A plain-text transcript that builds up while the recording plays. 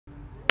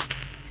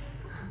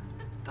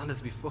done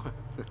this before.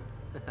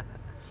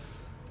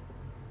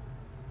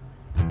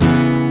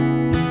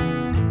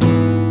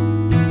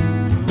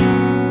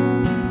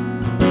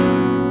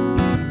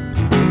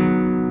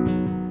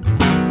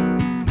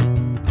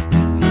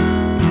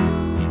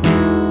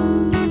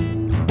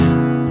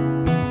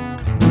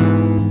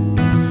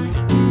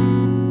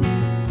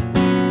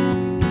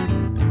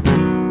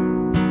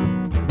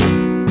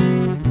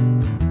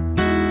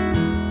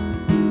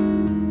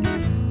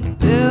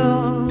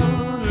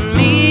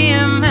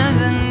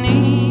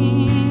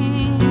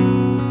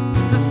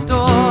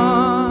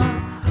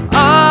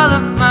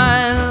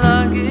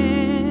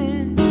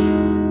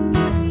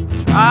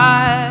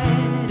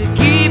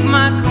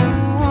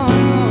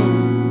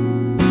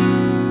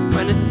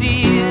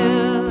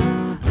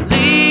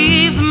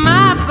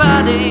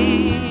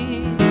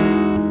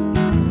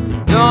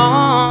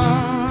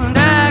 Don't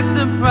act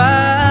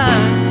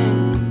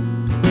surprised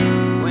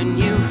when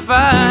you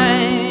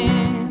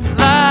find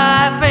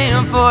life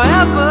ain't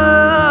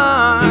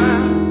forever,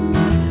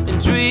 and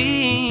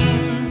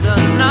dreams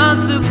are not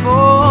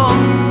supposed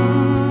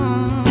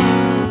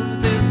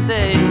to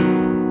stay.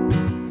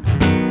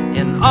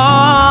 And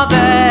all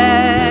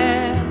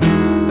that,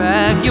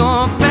 pack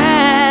your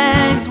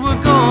bags,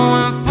 we're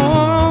going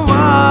for a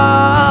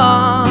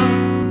walk.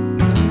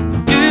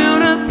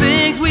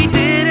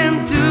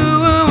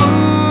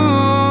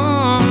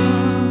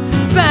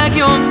 Pack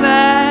your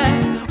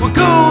bags, we're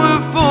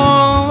going for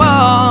a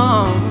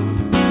walk.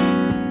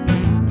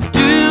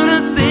 Do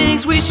the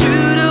things we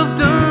should have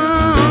done.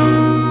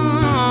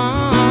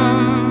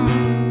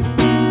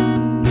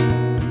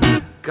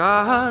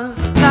 'Cause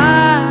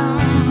time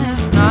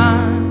is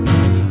not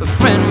a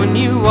friend when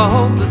you are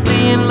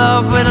hopelessly in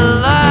love with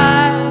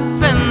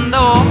life. And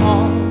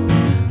all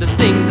the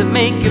things that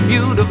make it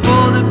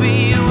beautiful to be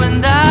you,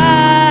 and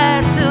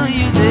I tell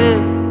you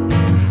this: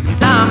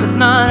 time is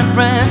not a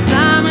friend,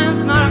 time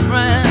is not a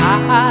friend,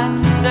 I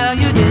tell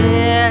you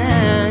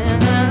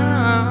this.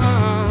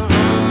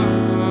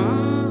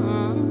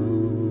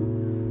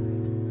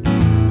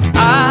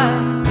 I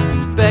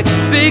beg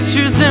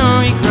pictures and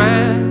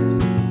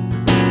regrets,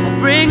 I'll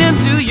bring them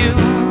to you.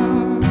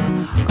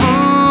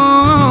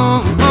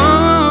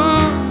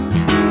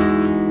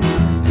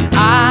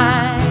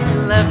 I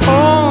left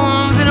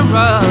homes in a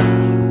rush,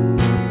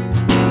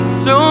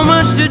 so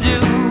much to do,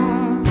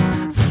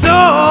 so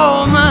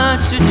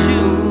much to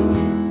choose.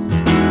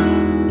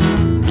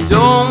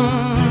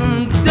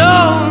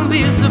 Don't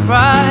be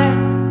surprised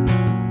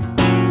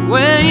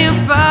when you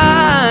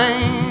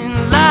find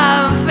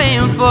life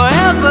ain't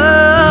forever,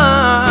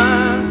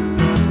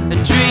 and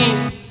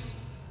dreams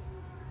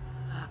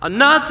are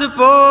not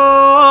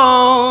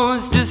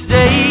supposed to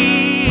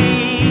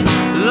stay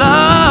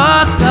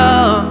locked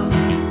up.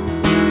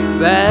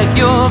 Pack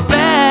your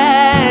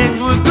bags,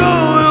 we're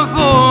going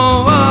for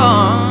a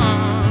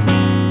walk.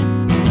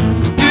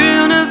 Do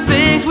the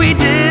things we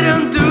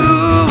didn't do.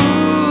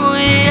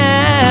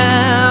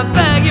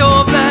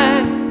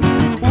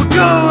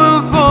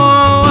 Going for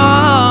a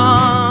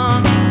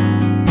walk.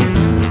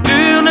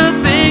 Do the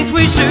things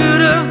we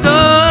should have done.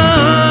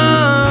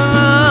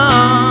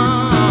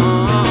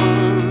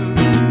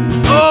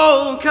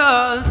 Oh,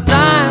 'cause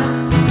time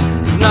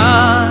is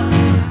not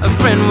a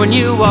friend when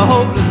you are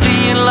hopelessly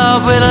in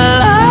love with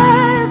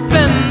life.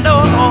 And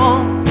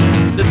all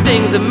the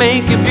things that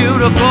make it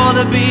beautiful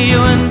to be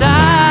you, and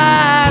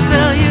I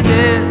tell you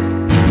this: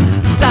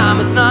 time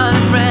is not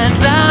a friend,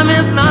 time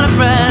is not a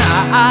friend,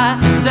 I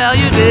tell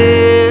you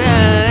this.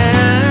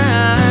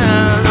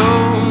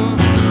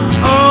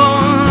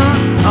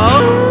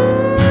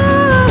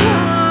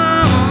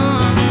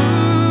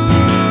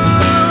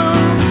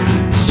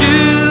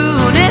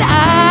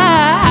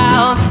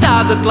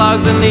 The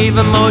clocks and leave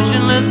them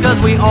motionless, 'cause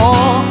we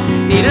all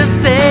need a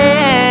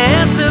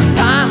sense of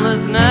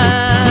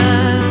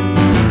timelessness.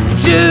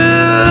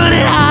 Tune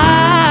it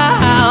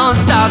out,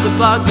 stop the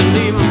clocks and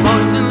leave them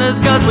motionless,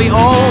 'cause we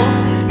all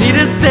need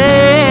a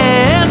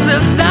sense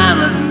of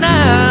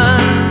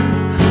timelessness.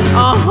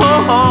 Oh,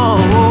 oh, oh.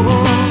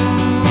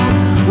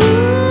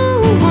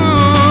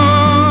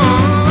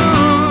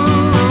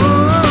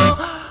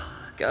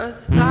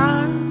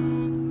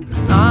 Time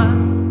is not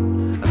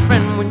a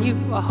friend when you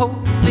are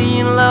hopelessly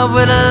in love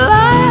with a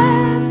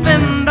life.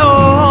 And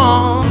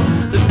all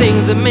the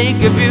things that make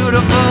it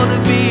beautiful to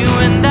be you,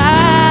 and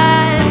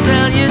I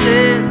tell you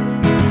this: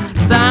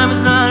 time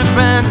is not a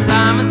friend,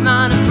 time is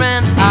not a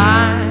friend, I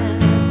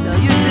tell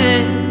you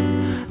this: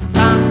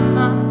 time is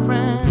not a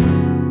friend,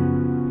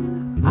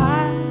 I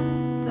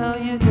tell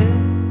you this: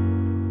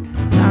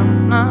 time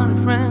is not a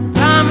friend,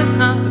 time is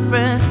not a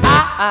friend,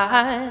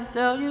 I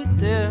tell you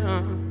this: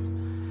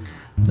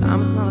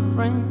 time is not a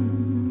friend.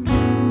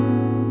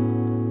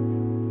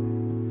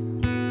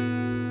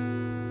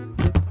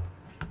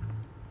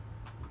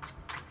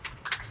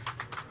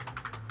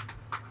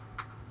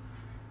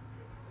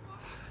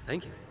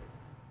 Thank you.